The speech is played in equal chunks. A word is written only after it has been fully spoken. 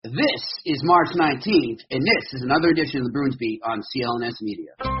This is March 19th, and this is another edition of the Bruins Beat on CLNS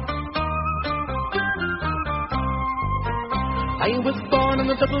Media. I was born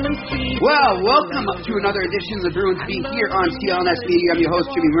on the Dublin Sea. Well, welcome to another edition of the Bruins Beat here on CLNS Media. I'm your host,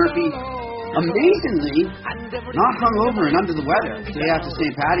 Jimmy Murphy. Amazingly, not hungover and under the weather the day after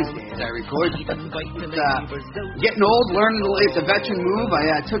St. Paddy's Day as I record. Getting old, learning it's a veteran move.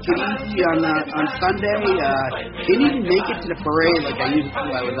 I took it easy on Sunday. Didn't even make it to the parade like I usually do.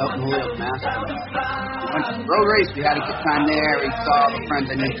 I was out in Holyoke, Mass. Went to the road race. We had a good time there. We saw the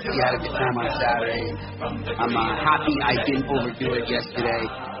friends I knew. We had a good time on Saturday. I'm happy I didn't overdo it yesterday.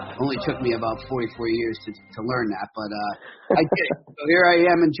 Only took me about 44 years to learn that, but I did it. So here I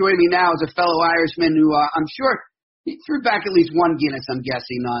am, and joining me now is a fellow Irishman who I'm sure he threw back at least one Guinness, I'm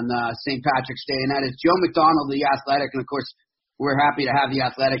guessing, on St. Patrick's Day, and that is Joe McDonald, the Athletic. And, of course, we're happy to have the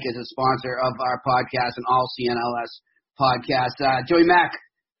Athletic as a sponsor of our podcast and all CNLS podcasts. Joey Mac,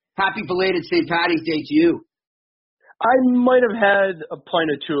 happy belated St. Paddy's Day to you. I might have had a pint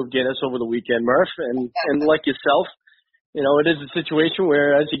or two of Guinness over the weekend, Murph, and like yourself, you know, it is a situation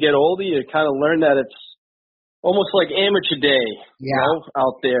where as you get older, you kind of learn that it's almost like amateur day, you know,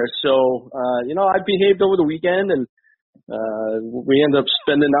 out there. So, I behaved over the weekend, and we ended up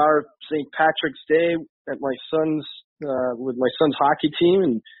spending our St. Patrick's Day at my son's with my son's hockey team,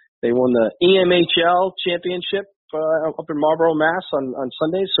 and they won the EMHL championship up in Marlborough, Mass. on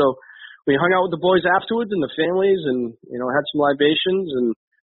Sunday. So we hung out with the boys afterwards and the families, and had some libations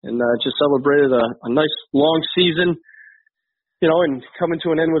and just celebrated a nice long season. And coming to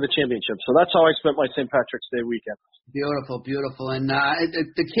an end with a championship. So that's how I spent my St. Patrick's Day weekend. Beautiful, beautiful. And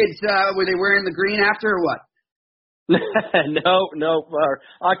the kids, were they wearing the green after or what? No.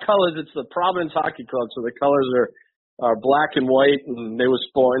 Our colors, it's the Providence Hockey Club, so the colors are black and white, and they were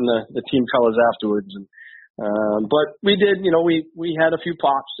sporting the team colors afterwards. And but we did, we had a few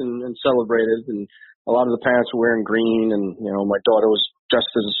pops and celebrated, and a lot of the parents were wearing green, and my daughter was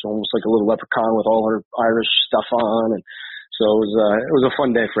dressed as almost like a little leprechaun with all her Irish stuff on, and so it was a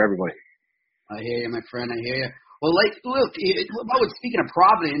fun day for everybody. I hear you, my friend. I hear you. Well, look, speaking of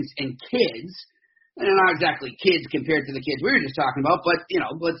Providence and kids, and not exactly kids compared to the kids we were just talking about, but,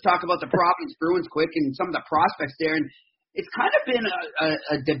 let's talk about the Providence Bruins quick and some of the prospects there. And it's kind of been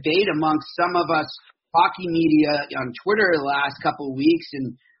a debate amongst some of us hockey media on Twitter the last couple of weeks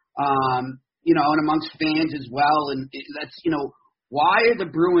and amongst fans as well. And that's, why are the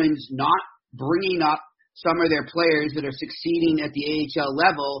Bruins not bringing up some of their players that are succeeding at the AHL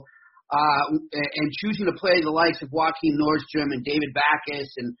level and choosing to play the likes of Joakim Nordstrom and David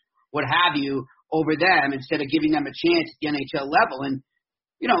Backes and what have you over them instead of giving them a chance at the NHL level. And,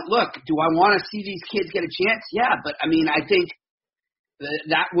 look, do I want to see these kids get a chance? Yeah, but, I think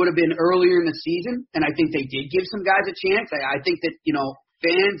that would have been earlier in the season, and I think they did give some guys a chance. I think that,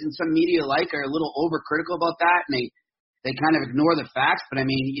 fans and some media alike are a little overcritical about that, and they kind of ignore the facts, but I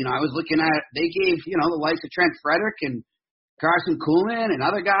was looking at, they gave, the likes of Trent Frederick and Carson Kuhlman and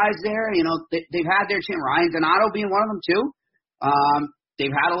other guys there, they've had their chance, Ryan Donato being one of them too.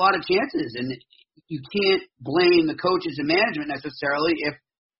 They've had a lot of chances, and you can't blame the coaches and management necessarily if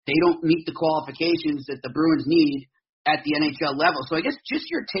they don't meet the qualifications that the Bruins need at the NHL level. So I guess just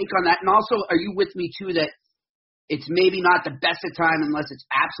your take on that, and also are you with me too that it's maybe not the best of time unless it's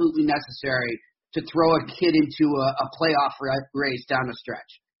absolutely necessary to throw a kid into a playoff race down the stretch?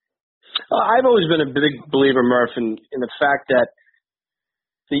 I've always been a big believer, Murph, in the fact that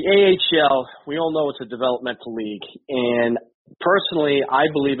the AHL, we all know it's a developmental league. And personally, I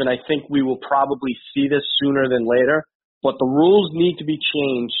believe, and I think we will probably see this sooner than later, but the rules need to be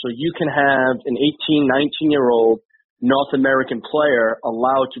changed so you can have an 18, 19-year-old North American player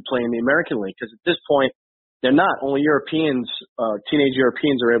allowed to play in the American League. Because at this point, they're not. Only Europeans, teenage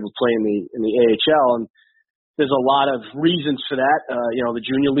Europeans are able to play in the AHL, and there's a lot of reasons for that. The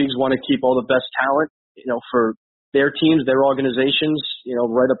junior leagues want to keep all the best talent, for their teams, their organizations,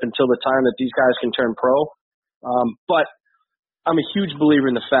 right up until the time that these guys can turn pro. But I'm a huge believer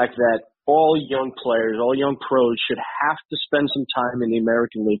in the fact that all young players, all young pros should have to spend some time in the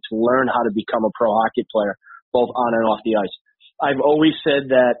American League to learn how to become a pro hockey player, both on and off the ice. I've always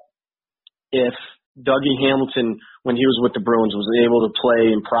said that if Dougie Hamilton, when he was with the Bruins, was able to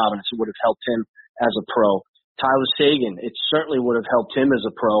play in Providence, it would have helped him as a pro. Tyler Seguin, it certainly would have helped him as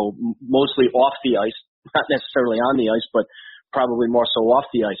a pro, mostly off the ice, not necessarily on the ice, but probably more so off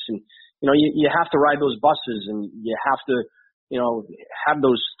the ice. And, you have to ride those buses, and you have to, have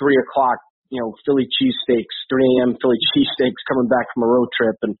those 3 o'clock, Philly cheesesteaks, 3 a.m. Philly cheesesteaks coming back from a road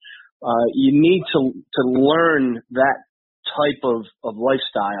trip. And you need to learn that type of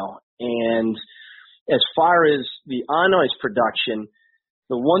lifestyle. And as far as the on-ice production,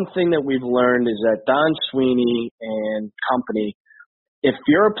 the one thing that we've learned is that Don Sweeney and company, if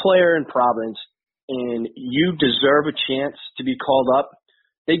you're a player in Providence and you deserve a chance to be called up,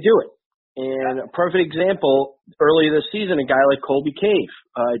 they do it. And a perfect example, earlier this season, a guy like Colby Cave,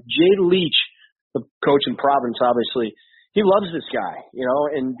 Jay Leach, the coach in Providence, obviously, he loves this guy,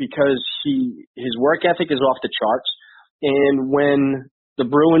 and because his work ethic is off the charts. And when the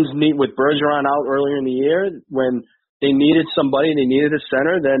Bruins meet with Bergeron out earlier in the year, when they needed somebody, they needed a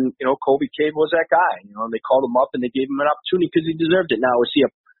center, then, Colby Cave was that guy. And they called him up and they gave him an opportunity because he deserved it. Now, is he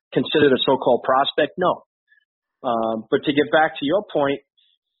considered a so-called prospect? No. But to get back to your point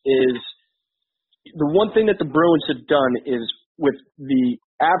is the one thing that the Bruins have done is with the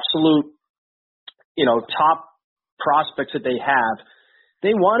absolute, top prospects that they have,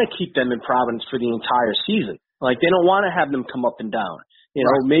 they want to keep them in Providence for the entire season. Like, they don't want to have them come up and down.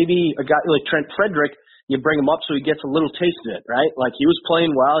 Maybe a guy like Trent Frederick, you bring him up so he gets a little taste of it, right? Like, he was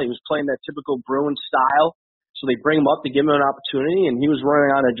playing well. He was playing that typical Bruins style. So they bring him up to give him an opportunity, and he was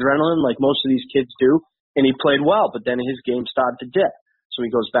running on adrenaline like most of these kids do, and he played well, but then his game started to dip. So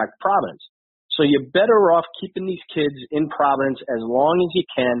he goes back to Providence. So you're better off keeping these kids in Providence as long as you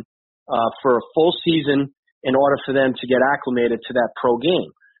can for a full season in order for them to get acclimated to that pro game.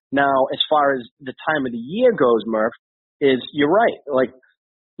 Now, as far as the time of the year goes, Murph, is you're right. Like,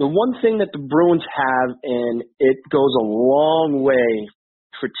 the one thing that the Bruins have, and it goes a long way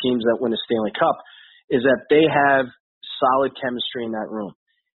for teams that win a Stanley Cup, is that they have solid chemistry in that room.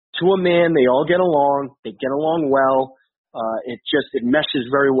 To a man, they all get along. They get along well. It meshes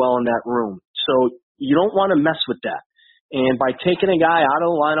very well in that room. So you don't want to mess with that. And by taking a guy out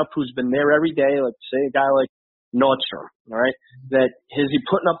of the lineup who's been there every day, like say a guy like Nordstrom, all right, that is he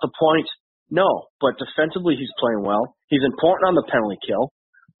putting up the points? No, but defensively he's playing well. He's important on the penalty kill.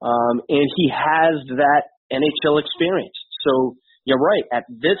 And he has that NHL experience. So you're right. At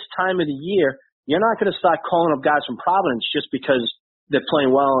this time of the year, you're not going to start calling up guys from Providence just because they're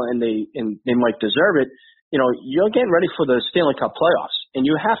playing well and they might deserve it. You're getting ready for the Stanley Cup playoffs, and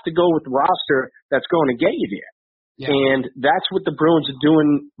you have to go with the roster that's going to get you there. Yeah. And that's what the Bruins are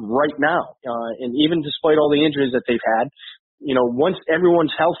doing right now. And even despite all the injuries that they've had, once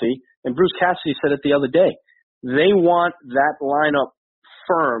everyone's healthy, and Bruce Cassidy said it the other day, they want that lineup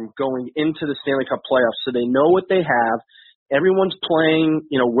firm going into the Stanley Cup playoffs so they know what they have. Everyone's playing,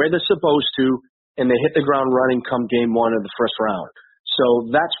 where they're supposed to, and they hit the ground running come game one of the first round.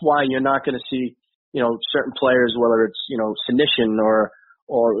 So that's why you're not going to see, certain players, whether it's, Sinishin or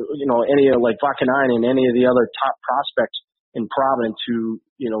any of like Vakanainen and any of the other top prospects in Providence who,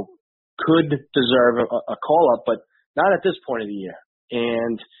 could deserve a call-up, but not at this point of the year.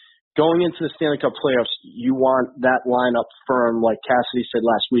 And going into the Stanley Cup playoffs, you want that lineup firm, like Cassidy said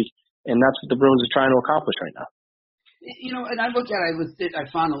last week, and that's what the Bruins are trying to accomplish right now. And I looked at it,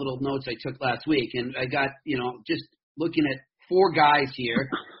 I found the little notes I took last week, and I got, just looking at four guys here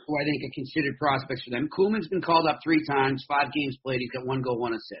who I think are considered prospects for them. Kuhlman's been called up 3 times, 5 games played. He's got 1 goal,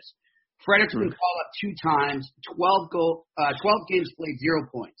 1 assist. Frederick's been called up 2 times, 12 games played, 0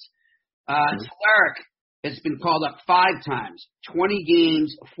 points. Tolaric has been called up 5 times, 20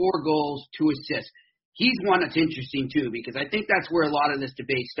 games, 4 goals, 2 assists. He's one that's interesting, too, because I think that's where a lot of this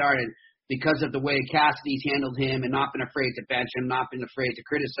debate started because of the way Cassidy's handled him and not been afraid to bench him, not been afraid to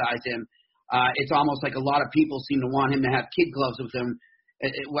criticize him. It's almost like a lot of people seem to want him to have kid gloves with him,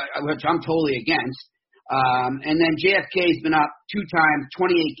 which I'm totally against. And then JFK's been up 2 times,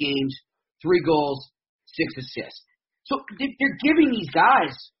 28 games, 3 goals, 6 assists. So they're giving these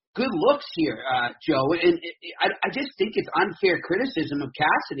guys good looks here, Joe. And I just think it's unfair criticism of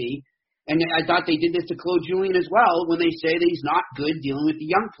Cassidy. And I thought they did this to Claude Julien as well when they say that he's not good dealing with the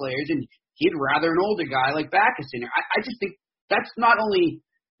young players and he'd rather an older guy like Backes in there. I just think that's not only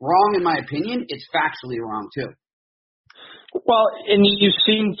wrong in my opinion, it's factually wrong too. Well, and you've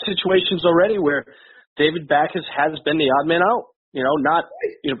seen situations already where David Backes has been the odd man out. Not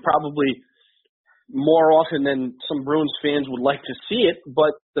probably more often than some Bruins fans would like to see it,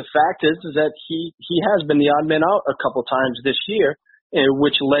 but the fact is that he has been the odd man out a couple times this year,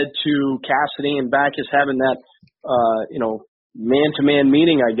 which led to Cassidy and Backes having that man-to-man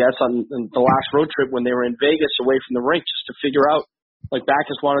meeting, I guess, on the last road trip when they were in Vegas away from the rink just to figure out, like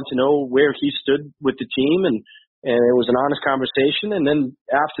Backes wanted to know where he stood with the team, and it was an honest conversation. And then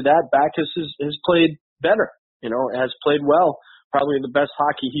after that, Backes has played better, has played well, probably the best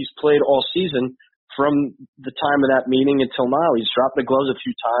hockey he's played all season from the time of that meeting until now. He's dropped the gloves a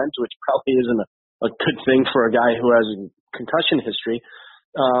few times, which probably isn't a good thing for a guy who has a concussion history.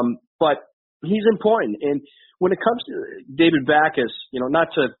 But he's important. And when it comes to David Backes,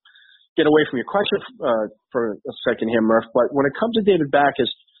 not to get away from your question for a second here, Murph, but when it comes to David Backes,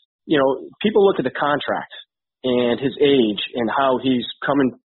 people look at the contract and his age and how he's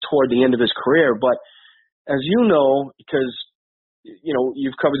coming toward the end of his career. But as you know, because,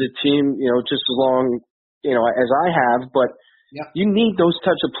 you've covered the team, just as long, as I have, but you need those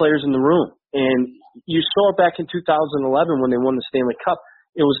types of players in the room. And you saw it back in 2011 when they won the Stanley Cup.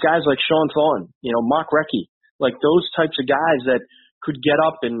 It was guys like Sean Thornton, Mark Recchi, like those types of guys that could get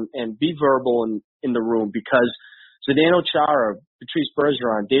up and be verbal in the room, because Zdeno Chara, Patrice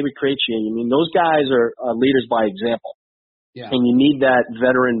Bergeron, David Krejci, those guys are leaders by example. Yeah. And you need that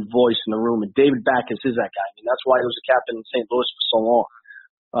veteran voice in the room, and David Backes is that guy. That's why he was a captain in St. Louis for so long.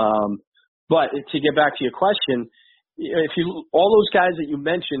 But to get back to your question, all those guys that you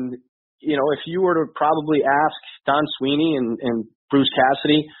mentioned, if you were to probably ask Don Sweeney and Bruce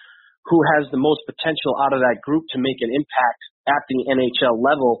Cassidy, who has the most potential out of that group to make an impact at the NHL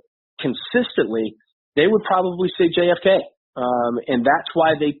level consistently, they would probably say JFK. And that's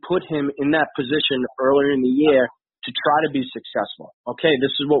why they put him in that position earlier in the year to try to be successful. Okay,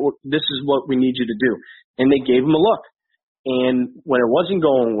 this is what we need you to do. And they gave him a look. And when it wasn't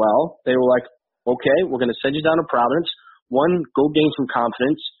going well, they were like, okay, we're going to send you down to Providence. 1, go gain some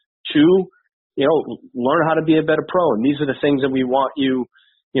confidence. 2, learn how to be a better pro. And these are the things that we want you,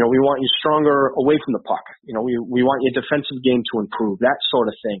 we want you stronger away from the puck. We want your defensive game to improve, that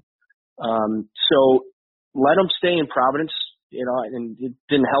sort of thing. So let him stay in Providence, and it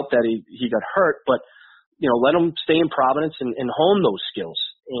didn't help that he got hurt, but let them stay in Providence and hone those skills.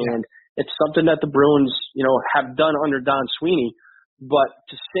 And it's something that the Bruins, have done under Don Sweeney. But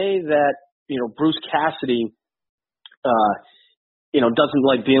to say that, Bruce Cassidy, doesn't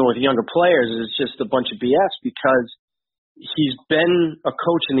like dealing with younger players is just a bunch of BS, because he's been a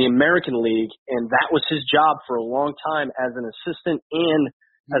coach in the American League, and that was his job for a long time as an assistant and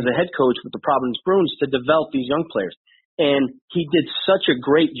as a head coach with the Providence Bruins, to develop these young players. And he did such a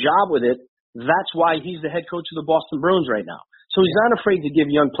great job with it. That's why he's the head coach of the Boston Bruins right now. So he's not afraid to give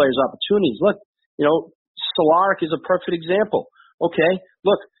young players opportunities. Look, Solaric is a perfect example. Okay,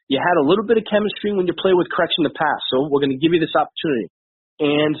 look, you had a little bit of chemistry when you played with Kretsch in the past, so we're going to give you this opportunity.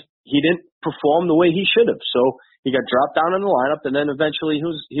 And he didn't perform the way he should have. So he got dropped down in the lineup, and then eventually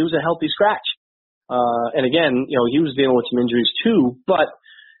he was a healthy scratch. And again, he was dealing with some injuries too. But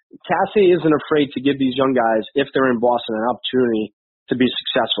Cassidy isn't afraid to give these young guys, if they're in Boston, an opportunity to be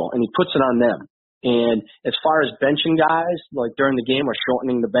successful, and he puts it on them. And as far as benching guys, like during the game or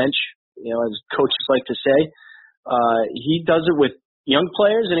shortening the bench, as coaches like to say, he does it with young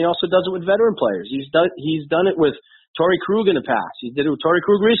players, and he also does it with veteran players. He's done it with Torrey Krug in the past. He did it with Torrey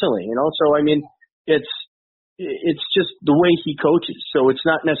Krug recently. So it's just the way he coaches. So it's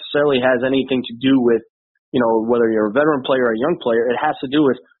not necessarily has anything to do with whether you're a veteran player or a young player. It has to do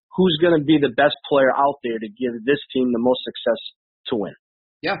with who's going to be the best player out there to give this team the most success to win.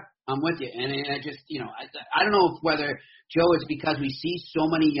 Yeah, I'm with you. And I just, I don't know whether, Joe, it's because we see so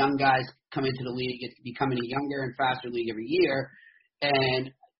many young guys come into the league. It's becoming a younger and faster league every year.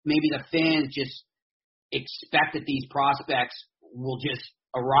 And maybe the fans just expect that these prospects will just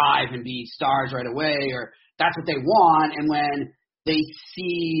arrive and be stars right away, or that's what they want. And when they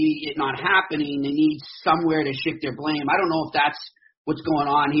see it not happening, they need somewhere to shift their blame. I don't know if that's what's going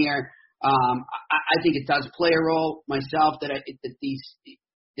on here. I think it does play a role myself that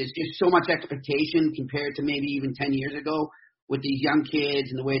there's just so much expectation compared to maybe even 10 years ago with these young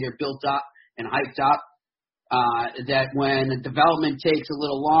kids and the way they're built up and hyped up, that when the development takes a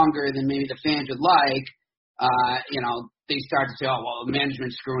little longer than maybe the fans would like, they start to say, oh, well, the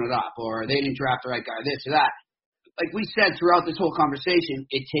management's screwing it up, or they didn't draft the right guy, this or that. Like we said throughout this whole conversation,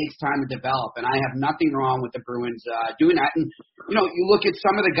 it takes time to develop, and I have nothing wrong with the Bruins doing that. And, you look at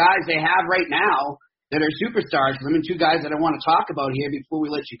some of the guys they have right now that are superstars. I mean, 2 guys that I want to talk about here before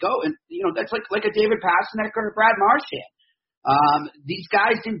we let you go. And, that's like a David Pastrnak or a Brad Marchand. These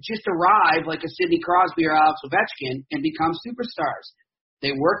guys didn't just arrive like a Sidney Crosby or Alex Ovechkin and become superstars.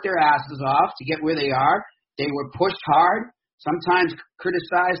 They worked their asses off to get where they are. They were pushed hard, sometimes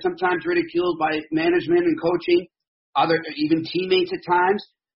criticized, sometimes ridiculed by management and coaching, even teammates at times,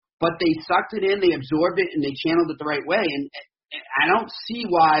 but they sucked it in, they absorbed it, and they channeled it the right way. And I don't see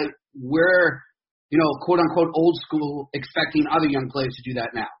why we're, quote unquote old school, expecting other young players to do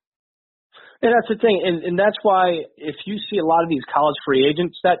that now. And that's the thing, and that's why if you see a lot of these college free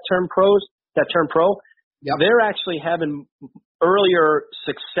agents that turn pro, yep, they're actually having earlier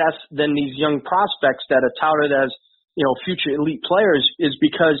success than these young prospects that are touted as, future elite players, is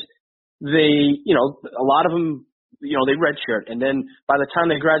because they, a lot of them, they redshirt, and then by the time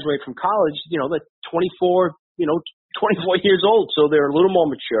they graduate from college, they're 24 years old, so they're a little more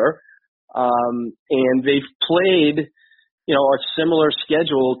mature. And they've played, a similar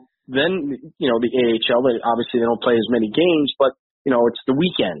schedule than, the AHL. Obviously, they don't play as many games, but, it's the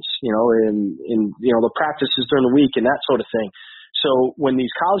weekends, and the practices during the week and that sort of thing. So when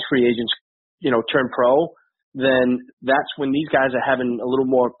these college free agents, turn pro, then that's when these guys are having a little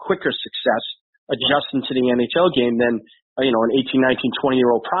more quicker success adjusting to the NHL game than, an 18, 19,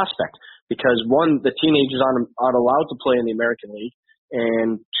 20-year-old prospect. Because one, the teenagers aren't allowed to play in the American League.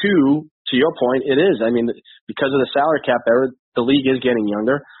 And two, to your point, it is. I mean, because of the salary cap era, the league is getting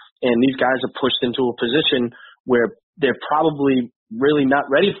younger. And these guys are pushed into a position where they're probably really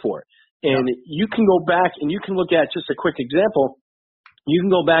not ready for it. And you can go back and you can look at just a quick example. You can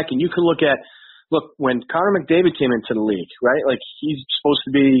go back and you can look at, when Connor McDavid came into the league, right? Like he's supposed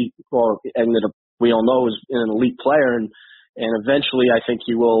to be, we all know is an elite player, and eventually I think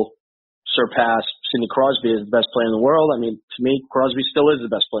he will surpass Sidney Crosby as the best player in the world. I mean, to me, Crosby still is the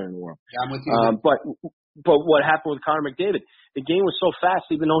best player in the world. Yeah, I'm with you. But what happened with Connor McDavid? The game was so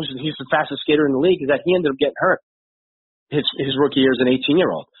fast, even though he's the fastest skater in the league, is that he ended up getting hurt his rookie year as an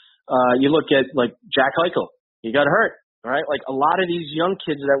 18-year-old. You look at like Jack Eichel, he got hurt. All right, like a lot of these young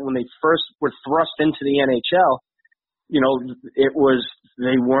kids that when they first were thrust into the NHL,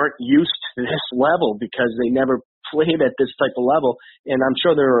 they weren't used to this level because they never played at this type of level. And I'm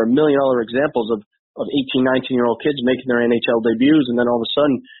sure there are a million other examples of 18, 19-year-old kids making their NHL debuts, and then all of a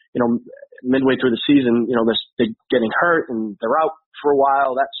sudden, midway through the season, they're getting hurt and they're out for a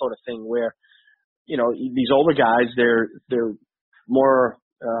while, that sort of thing. Where, these older guys, they're more,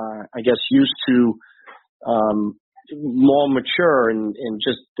 I guess, used to. More mature and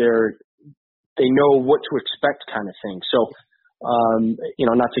just they know what to expect kind of thing. So,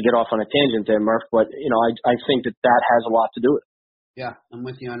 not to get off on a tangent there, Murph, but, I think that has a lot to do with it. Yeah, I'm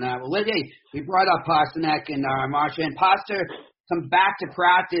with you on that. Well, hey, we brought up Pasternak and Marchand. Paster come back to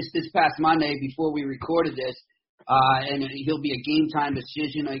practice this past Monday before we recorded this, and he'll be a game-time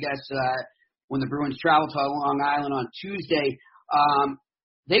decision, I guess, when the Bruins travel to Long Island on Tuesday.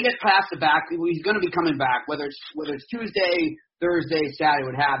 They get past the back. He's going to be coming back, whether it's Tuesday, Thursday, Saturday,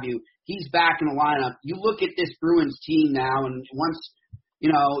 what have you. He's back in the lineup. You look at this Bruins team now, and once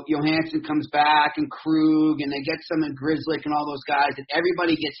Johansson comes back and Krug, and they get some in Grzelcyk and all those guys, and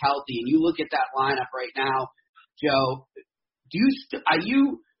everybody gets healthy. And you look at that lineup right now, Joe. Are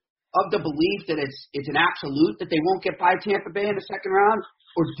you of the belief that it's an absolute that they won't get by Tampa Bay in the second round,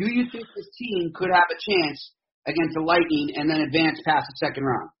 or do you think this team could have a chance against the Lightning and then advance past the second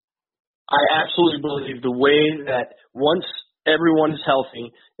round? I absolutely believe the way that once everyone is healthy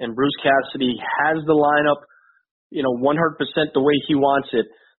and Bruce Cassidy has the lineup, 100% the way he wants it,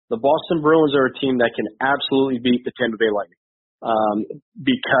 the Boston Bruins are a team that can absolutely beat the Tampa Bay Lightning.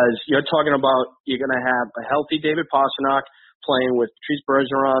 Because you're talking about you're going to have a healthy David Pasternak playing with Patrice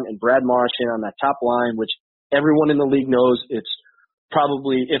Bergeron and Brad Marchand on that top line, which everyone in the league knows it's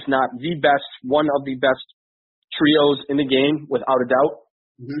probably, if not the best, one of the best trios in the game, without a doubt.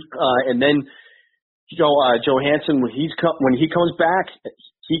 Mm-hmm. And then Johansson, when he comes back,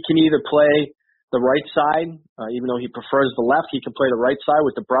 he can either play the right side, even though he prefers the left, he can play the right side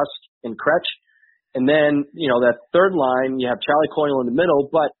with DeBrusk and Kretsch. And then, that third line, you have Charlie Coyle in the middle,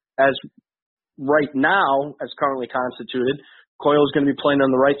 but as right now, as currently constituted, Coyle is going to be playing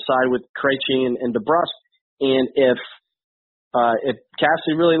on the right side with Krejci and DeBrusk. And if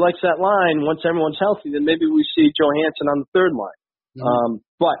Cassidy really likes that line, once everyone's healthy, then maybe we see Johansson on the third line. Mm-hmm.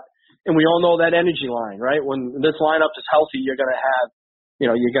 And we all know that energy line, right? When this lineup is healthy, you're going to have,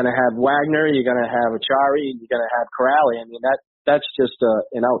 you're going to have Wagner, you're going to have Achari, you're going to have Corrali. I mean, that's just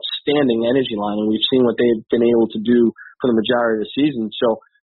an outstanding energy line, and we've seen what they've been able to do for the majority of the season. So,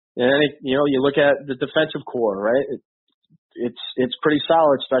 you look at the defensive core, right? It's pretty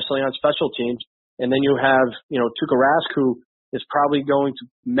solid, especially on special teams. And then you have, Tuukka Rask, who is probably going to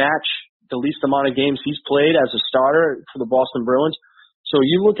match the least amount of games he's played as a starter for the Boston Bruins. So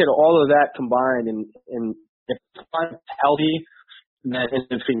you look at all of that combined, and if I'm healthy, and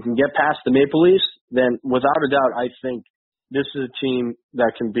if he can get past the Maple Leafs, then without a doubt, I think this is a team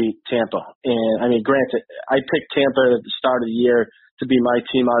that can beat Tampa. And I mean, granted, I picked Tampa at the start of the year to be my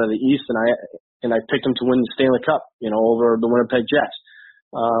team out of the East, and I picked them to win the Stanley Cup, over the Winnipeg Jets.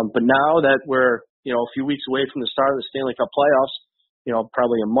 But now that we're a few weeks away from the start of the Stanley Cup playoffs,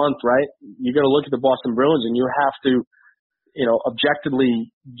 probably a month, right? You got to look at the Boston Bruins, and you have to,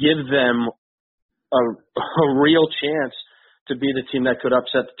 objectively give them a real chance to be the team that could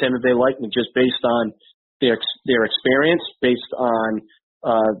upset the Tampa Bay Lightning just based on their experience, based on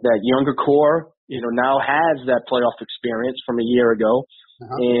that younger core, now has that playoff experience from a year ago.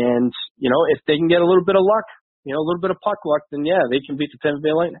 Uh-huh. And, if they can get a little bit of luck, a little bit of puck luck, then yeah, they can beat the Tampa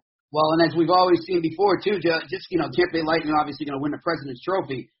Bay Lightning. Well, and as we've always seen before, too, just Tampa Bay Lightning obviously going to win the President's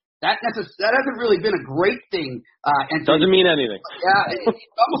Trophy. That hasn't really been a great thing. Doesn't mean anything. Yeah, it's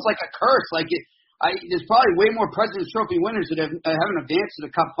almost like a curse. There's probably way more President's Trophy winners that haven't advanced to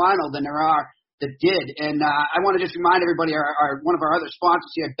the Cup final than there are that did. And I want to just remind everybody, one of our other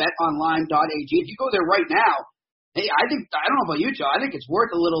sponsors here, BetOnline.ag. If you go there right now, hey, I don't know about you, Joe. I think it's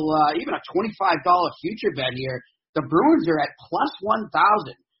worth a little, even a $25 future bet here. The Bruins are at plus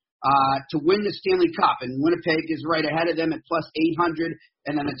 1,000. To win the Stanley Cup, and Winnipeg is right ahead of them at plus 800,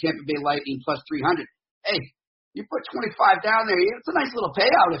 and then the Tampa Bay Lightning plus 300. Hey, you put 25 down there, it's a nice little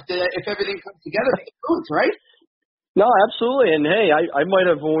payout if everything comes together for the Bruins, right? No, absolutely. And hey, I might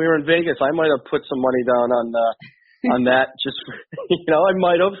have, when we were in Vegas, I might have put some money down on that. Just I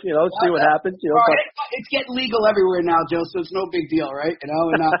might have, see what happens. It's getting legal everywhere now, Joe, so it's no big deal, right?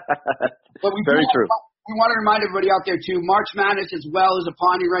 But very true. We want to remind everybody out there, too, March Madness as well is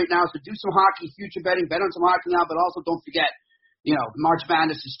upon you right now, so do some hockey future betting. Bet on some hockey now, but also don't forget, March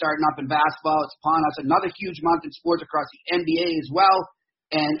Madness is starting up in basketball. It's upon us. Another huge month in sports across the NBA as well,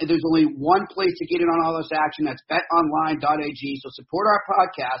 and there's only one place to get in on all this action. That's betonline.ag. So support our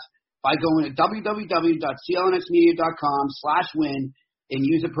podcast by going to www.clnsmedia.com/win and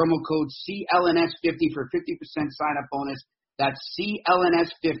use the promo code CLNS50 for a 50% sign-up bonus. That's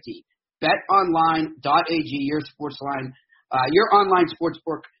CLNS50. BetOnline.ag, your online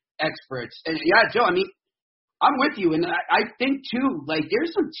sportsbook experts. And yeah, Joe, I'm with you, and I think too,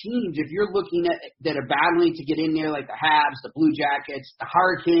 there's some teams if you're looking at that are battling to get in there, like the Habs, the Blue Jackets, the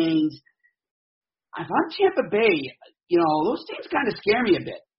Hurricanes. If I'm Tampa Bay, those teams kind of scare me a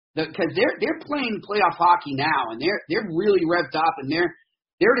bit because they're playing playoff hockey now, and they're really revved up, and they're at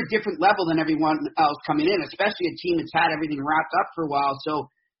a different level than everyone else coming in, especially a team that's had everything wrapped up for a while. So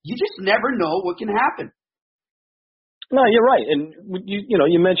you just never know what can happen. No, you're right. And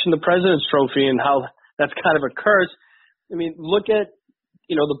you mentioned the President's Trophy and how that's kind of a curse. Look at,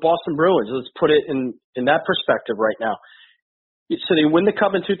 the Boston Bruins. Let's put it in that perspective right now. So they win the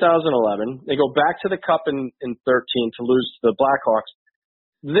Cup in 2011. They go back to the Cup in 13 to lose to the Blackhawks.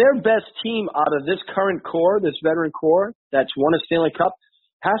 Their best team out of this current core, this veteran core that's won a Stanley Cup,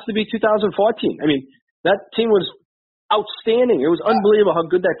 has to be 2014. That team was outstanding. It was unbelievable how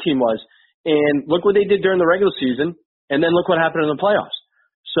good that team was. And look what they did during the regular season, and then look what happened in the playoffs.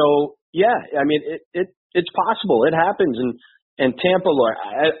 So, yeah, it's possible. It happens. And Tampa, look,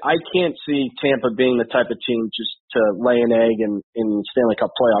 I can't see Tampa being the type of team just to lay an egg in Stanley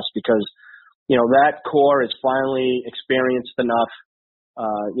Cup playoffs because, that core is finally experienced enough.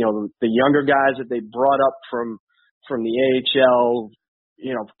 The younger guys that they brought up from the AHL,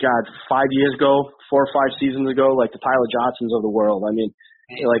 4 or 5 seasons ago, like the Tyler Johnsons of the world.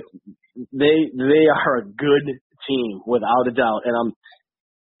 They are a good team without a doubt. And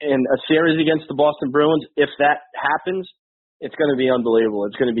in a series against the Boston Bruins, if that happens, it's going to be unbelievable.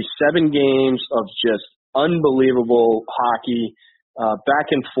 It's going to be 7 games of just unbelievable hockey, back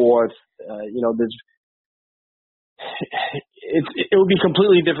and forth. It will be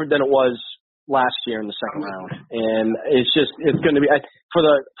completely different than it was last year in the second round, and it's going to be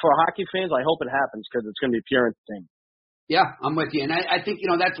for hockey fans. I hope it happens because it's going to be pure entertainment. Yeah, I'm with you, and I think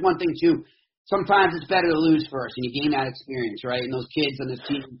that's one thing too. Sometimes it's better to lose first, and you gain that experience, right? And those kids on this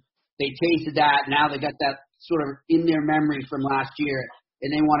team, they tasted that. Now they got that sort of in their memory from last year,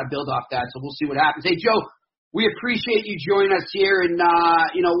 and they want to build off that. So we'll see what happens. Hey, Joe, we appreciate you joining us here, and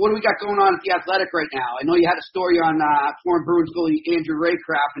what do we got going on at the Athletic right now? I know you had a story on former Bruins goalie Andrew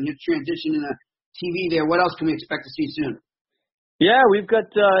Raycraft and his transition into TV there. What else can we expect to see soon? Yeah, we've got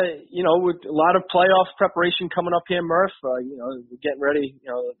with a lot of playoff preparation coming up here, Murph. We're getting ready.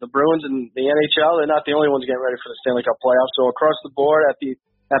 The Bruins and the NHL, they're not the only ones getting ready for the Stanley Cup playoffs. So across the board at the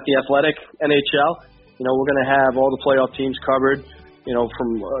Athletic NHL, we're going to have all the playoff teams covered. From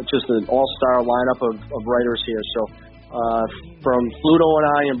just an all-star lineup of writers here. So from Pluto and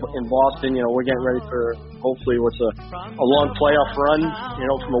I in Boston, we're getting ready for hopefully what's a long playoff run,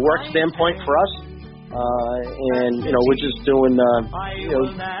 from a work standpoint for us. And we're just doing,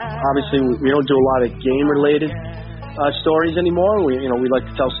 obviously we don't do a lot of game-related stories anymore. We like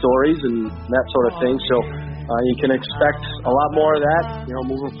to tell stories and that sort of thing. So you can expect a lot more of that,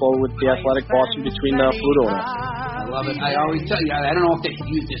 moving forward with the Athletic Boston between Pluto and us. I love it. I always tell you, I don't know if they could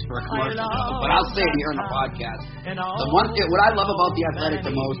use this for a commercial, but I'll say it here on the podcast. What I love about the Athletic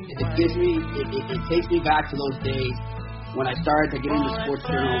the most, it takes me back to those days when I started to get into sports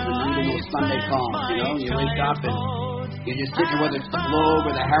journals and reading those Sunday columns. You wake up and you're just sitting, whether it's the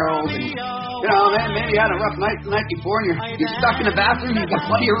Globe or the Herald, and You know, man, maybe you had a rough night the night before and you're stuck in the bathroom, you've got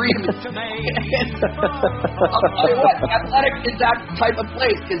plenty of reason. I'll tell you what, Athletic is that type of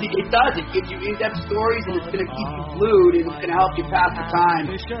place because it gives you in-depth stories and it's going to keep you glued and it's going to help you pass the time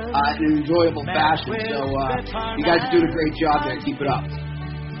in an enjoyable fashion. So you guys are doing a great job there. Keep it up.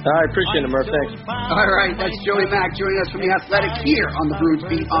 I appreciate it, Murph. Thanks. All right, that's Joey Mack joining us from The Athletic here on the Bruins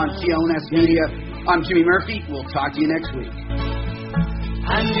Beat on CLNS Media. I'm Jimmy Murphy. We'll talk to you next week.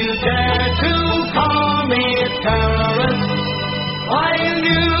 And you dare